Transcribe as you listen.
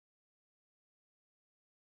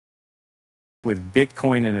with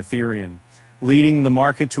Bitcoin and Ethereum leading the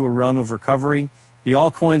market to a run of recovery. The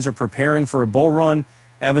altcoins are preparing for a bull run,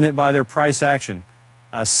 evident by their price action.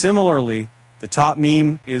 Similarly, the top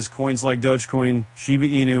meme is coins like Dogecoin, Shiba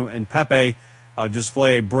Inu, and Pepe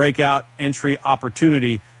display a breakout entry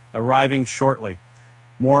opportunity arriving shortly.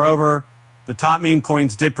 Moreover, the top meme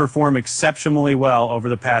coins did perform exceptionally well over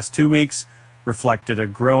the past 2 weeks, reflected a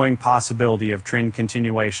growing possibility of trend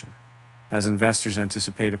continuation. As investors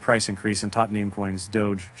anticipate a price increase in top meme coins,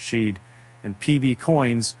 Doge, SHIB, and PB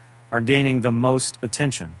coins are gaining the most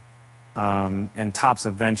attention. And tops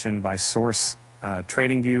of mention by Source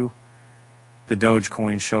TradingView, the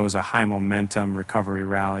Dogecoin shows a high momentum recovery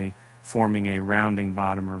rally, forming a rounding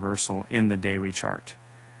bottom reversal in the daily chart.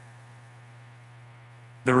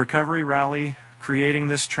 The recovery rally, creating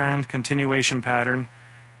this trend continuation pattern,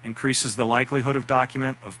 increases the likelihood of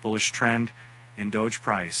document of bullish trend in Doge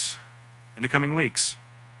price in the coming weeks.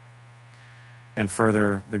 And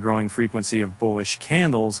further, the growing frequency of bullish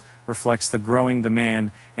candles reflects the growing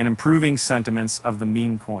demand and improving sentiments of the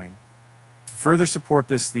meme coin. To further support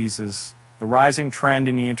this thesis, the rising trend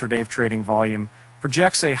in the intraday trading volume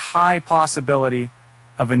projects a high possibility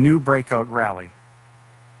of a new breakout rally.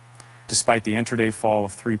 Despite the intraday fall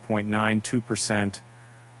of 3.92%,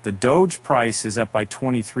 the Doge price is up by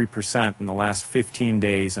 23% in the last 15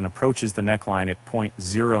 days and approaches the neckline at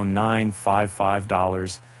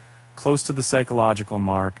 $0.0955, close to the psychological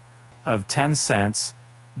mark of 10 cents.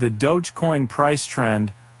 The Dogecoin price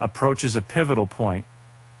trend approaches a pivotal point,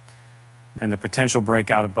 and the potential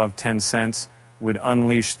breakout above 10 cents would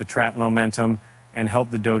unleash the trap momentum and help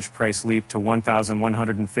the Doge price leap to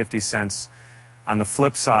 1,150 cents. On the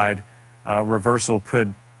flip side, reversal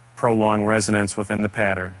could prolong resonance within the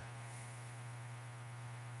pattern.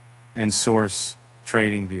 And Source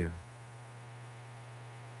TradingView,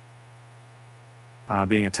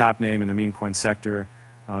 being a top name in the meme coin sector,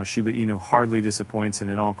 Shiba Inu hardly disappoints in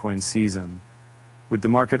an altcoin season. With the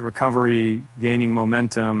market recovery gaining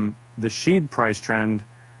momentum, the SHIB price trend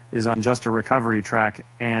is on just a recovery track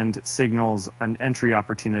and signals an entry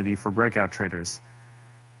opportunity for breakout traders.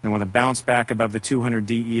 And with a bounce back above the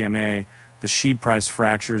 200D EMA, the SHIB price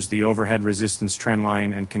fractures the overhead resistance trend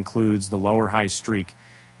line and concludes the lower high streak,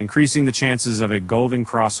 increasing the chances of a golden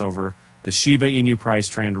crossover. The Shiba Inu price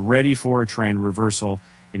trend ready for a trend reversal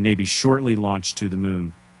and may be shortly launched to the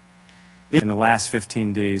moon. In the last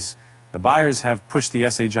 15 days, the buyers have pushed the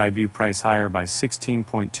SHIB price higher by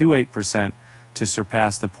 16.28% to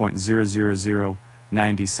surpass the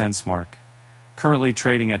 $0.00090 mark, currently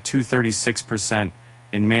trading at 236%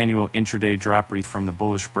 in manual intraday drop read from the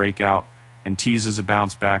bullish breakout and teases a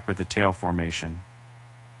bounce back with the tail formation,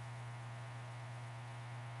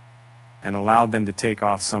 and allowed them to take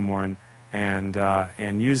off somewhere and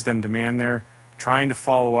use them demand there, trying to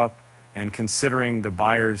follow up and considering the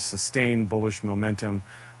buyers' sustained bullish momentum.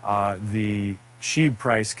 The SHIB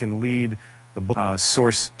price can lead the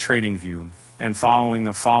Source TradingView. And following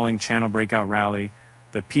the falling channel breakout rally,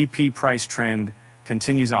 the PP price trend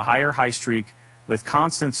continues a higher high streak with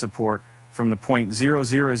constant support from the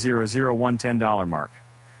 $0.0000110 mark.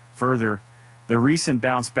 Further, the recent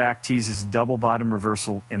bounce back teases double bottom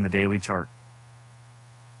reversal in the daily chart.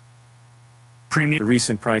 The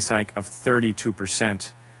recent price hike of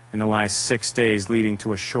 32% in the last 6 days, leading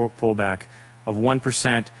to a short pullback of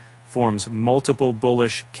 1%, forms multiple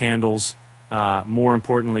bullish candles. More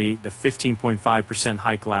importantly, the 15.5%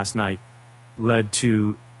 hike last night led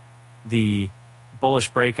to the bullish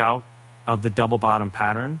breakout of the double bottom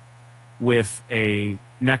pattern with a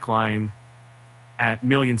neckline at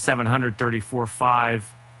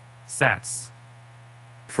 $1,734,500.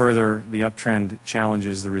 Further, the uptrend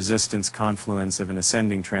challenges the resistance confluence of an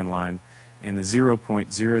ascending trend line in the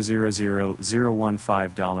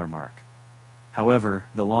 $0.000015 mark. However,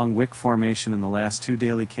 the long wick formation in the last 2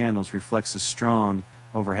 daily candles reflects a strong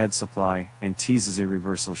overhead supply and teases a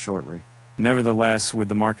reversal shortly. Nevertheless, with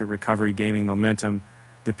the market recovery gaining momentum,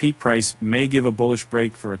 the peak price may give a bullish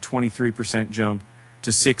break for a 23% jump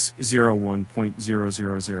to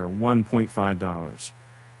 $601.0001.5.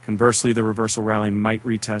 Conversely, the reversal rally might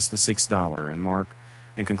retest the $6 mark.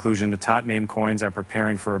 In conclusion, the top name coins are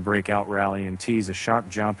preparing for a breakout rally and tease a sharp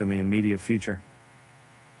jump in the immediate future.